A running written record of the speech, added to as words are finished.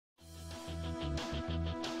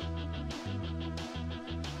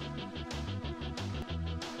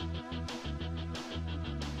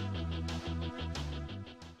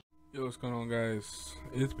Yo, what's going on, guys?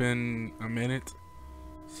 It's been a minute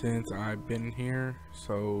since I've been here,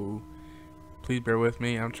 so please bear with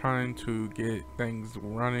me. I'm trying to get things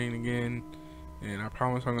running again, and I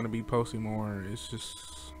promise I'm going to be posting more. It's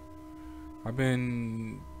just, I've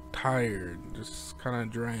been tired, just kind of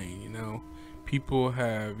drained. People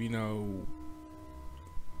have,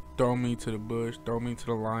 thrown me to the bush, thrown me to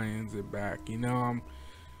the lions and back. I know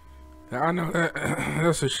that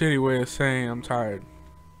that's a shitty way of saying I'm tired.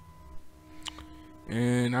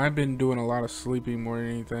 And I've been doing a lot of sleeping more than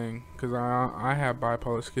anything because I have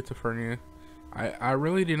bipolar schizophrenia. I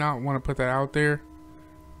really did not want to put that out there,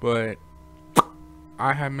 but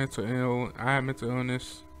I have mental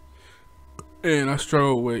illness, and I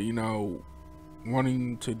struggle with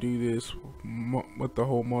wanting to do this with the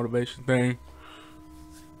whole motivation thing.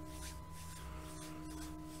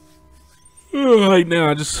 Right now,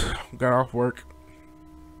 I just got off work.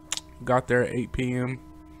 Got there at 8 p.m.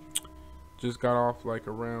 Just got off like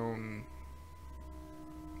around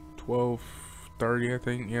 12:30, I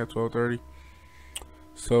think. Yeah, 12:30.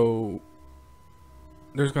 So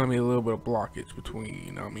there's gonna be a little bit of blockage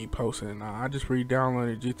between me posting and I just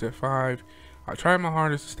re-downloaded GTA 5. I tried my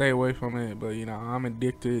hardest to stay away from it, but I'm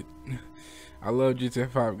addicted. I love GTA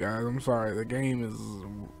 5, guys. I'm sorry, the game is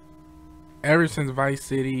ever since Vice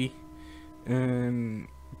City and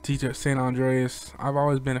GTA San Andreas. I've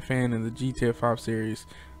always been a fan of the GTA 5 series,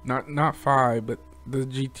 not 5, but the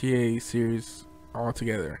GTA series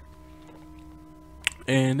altogether.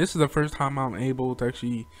 And this is the first time I'm able to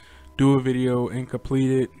actually do a video and complete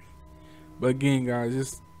it. But again, guys,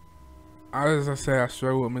 as I said, I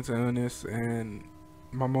struggle with mental illness, and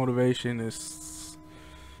my motivation is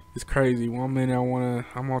crazy. One minute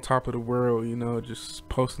I'm on top of the world, just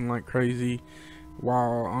posting like crazy,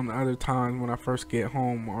 while on the other times when I first get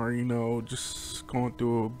home, or just going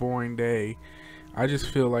through a boring day, I just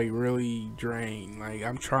feel like really drained. Like,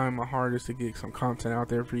 I'm trying my hardest to get some content out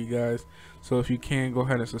there for you guys. So if you can, go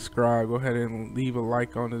ahead and subscribe. Go ahead and leave a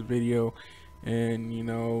like on this video, and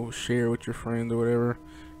share with your friends or whatever.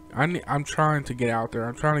 I'm trying to get out there.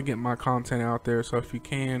 I'm trying to get my content out there. So if you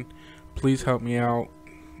can, please help me out.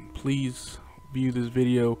 Please view this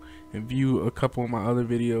video and view a couple of my other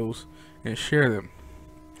videos and share them.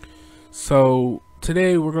 So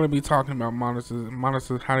today we're going to be talking about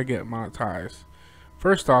how to get monetized.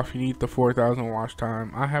 First off, you need the 4,000 watch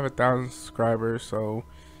time. I have 1,000 subscribers, so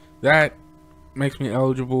that makes me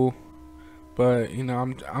eligible. But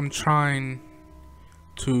I'm trying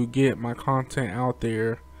to get my content out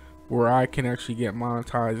there where I can actually get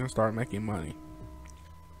monetized and start making money.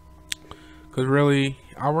 Cause really,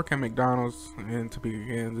 I work at McDonald's in Topeka,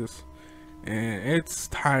 Kansas, and it's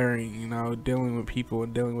tiring, dealing with people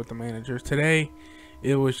and dealing with the managers. Today,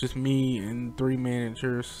 it was just me and 3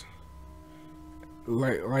 managers.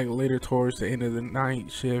 Like later towards the end of the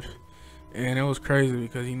night shift, and it was crazy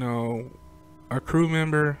because a crew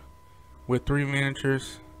member with 3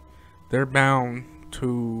 managers, they're bound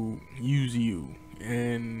to use you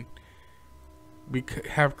and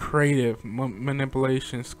have creative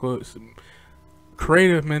manipulation skills,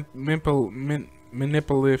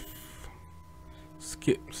 manipulative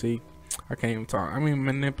see, I can't even talk. I mean,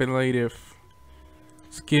 manipulative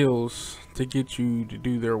skills to get you to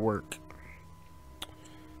do their work.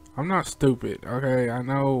 I'm not stupid, okay? I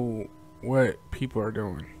know what people are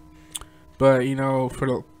doing. But,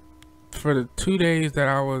 for the 2 days that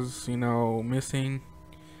I was, missing,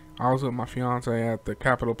 I was with my fiance at the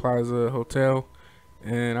Capitol Plaza Hotel,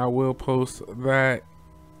 and I will post that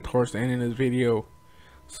towards the end of this video.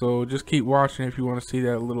 So just keep watching if you want to see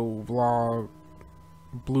that little vlog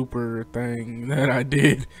blooper thing that I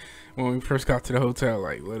did when we first got to the hotel.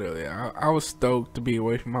 Like, literally, I was stoked to be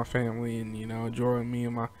away from my family and enjoying me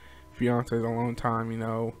and my fiance a long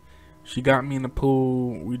time. She got me in the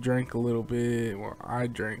pool, we drank a little bit. Well, I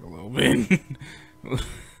drank a little bit.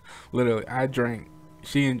 Literally, I drank.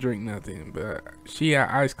 She didn't drink nothing, but she had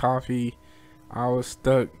iced coffee. I was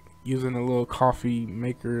stuck using a little coffee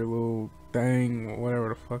maker, little thing, whatever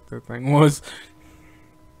the fuck that thing was.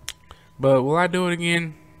 But will I do it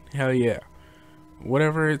again? Hell yeah.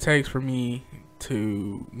 Whatever it takes for me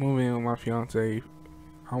to move in with my fiance,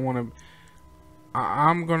 I'm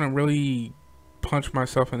gonna really punch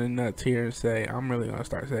myself in the nuts here and say I'm really gonna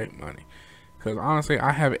start saving money. Because honestly,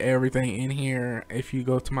 I have everything in here. If you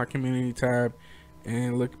go to my community tab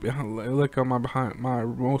and look on my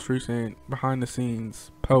most recent behind the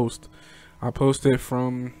scenes post, I posted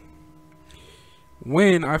from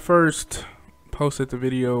when I first posted the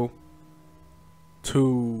video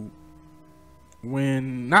to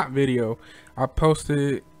when not video. I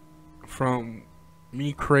posted from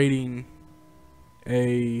me creating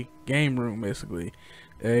a game room, basically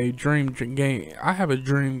a dream game. I have a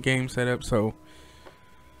dream game set up, so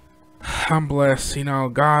I'm blessed. You know,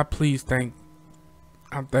 God, please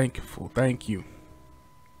I'm thankful. Thank you.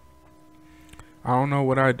 I don't know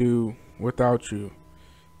what I do without you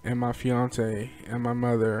and my fiance and my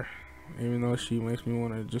mother, even though she makes me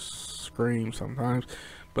want to just scream sometimes.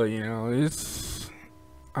 But you know,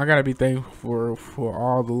 I gotta be thankful for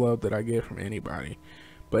all the love that I get from anybody.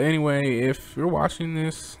 But anyway, if you're watching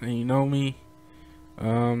this and you know me,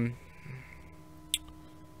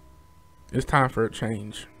 it's time for a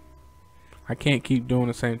change. I can't keep doing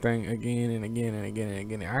the same thing again and again and again and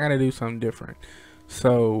again. I gotta do something different.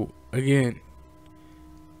 So again,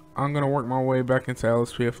 I'm gonna work my way back into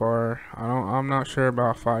LSPFR. I'm not sure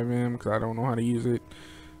about FiveM because I don't know how to use it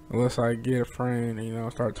unless I get a friend and, you know,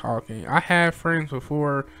 start talking. I had friends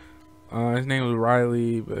before. His name was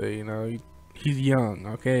Riley, but you know, he's young,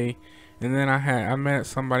 okay. And then I met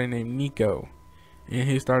somebody named Nico, and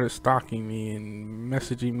he started stalking me and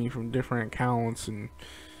messaging me from different accounts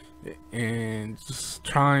and just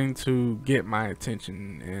trying to get my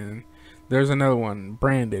attention. And there's another one,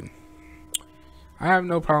 Brandon. I have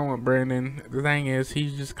no problem with Brandon. The thing is,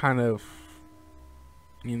 he's just kind of,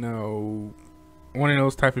 you know, one of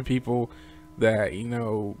those type of people that, you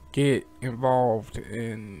know, get involved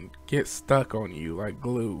and get stuck on you like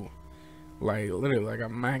glue, like literally like a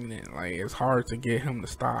magnet. Like, it's hard to get him to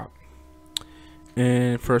stop.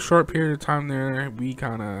 And for a short period of time there, we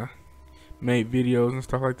kind of made videos and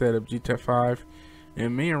stuff like that of GTA 5,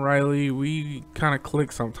 and me and Riley, we kind of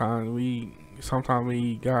clicked sometimes. Sometimes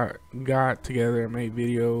we got together and made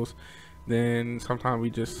videos, then sometimes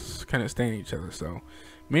we just kind of stand each other. So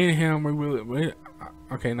me and him,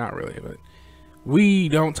 okay, not really, but we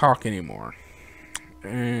don't talk anymore.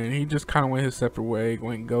 And he just kind of went his separate way,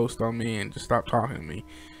 went ghost on me and just stopped talking to me.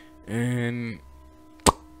 And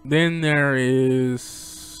then there is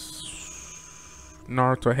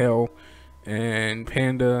Naruto Hell and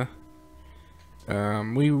Panda.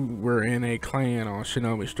 We were in a clan on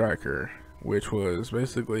Shinobi Striker, which was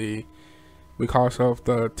basically, we call ourselves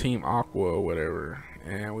the Team Aqua or whatever,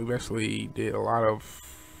 and we basically did a lot of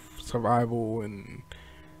survival and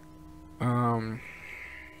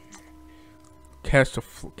catch the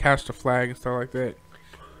flag and stuff like that.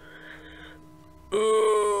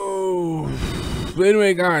 Oh, but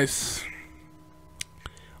anyway, guys,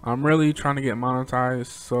 I'm really trying to get monetized,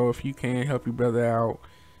 so if you can help your brother out,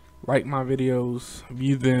 like my videos,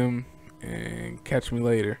 view them, and catch me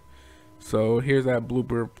later. So here's that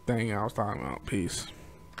blooper thing I was talking about. Peace.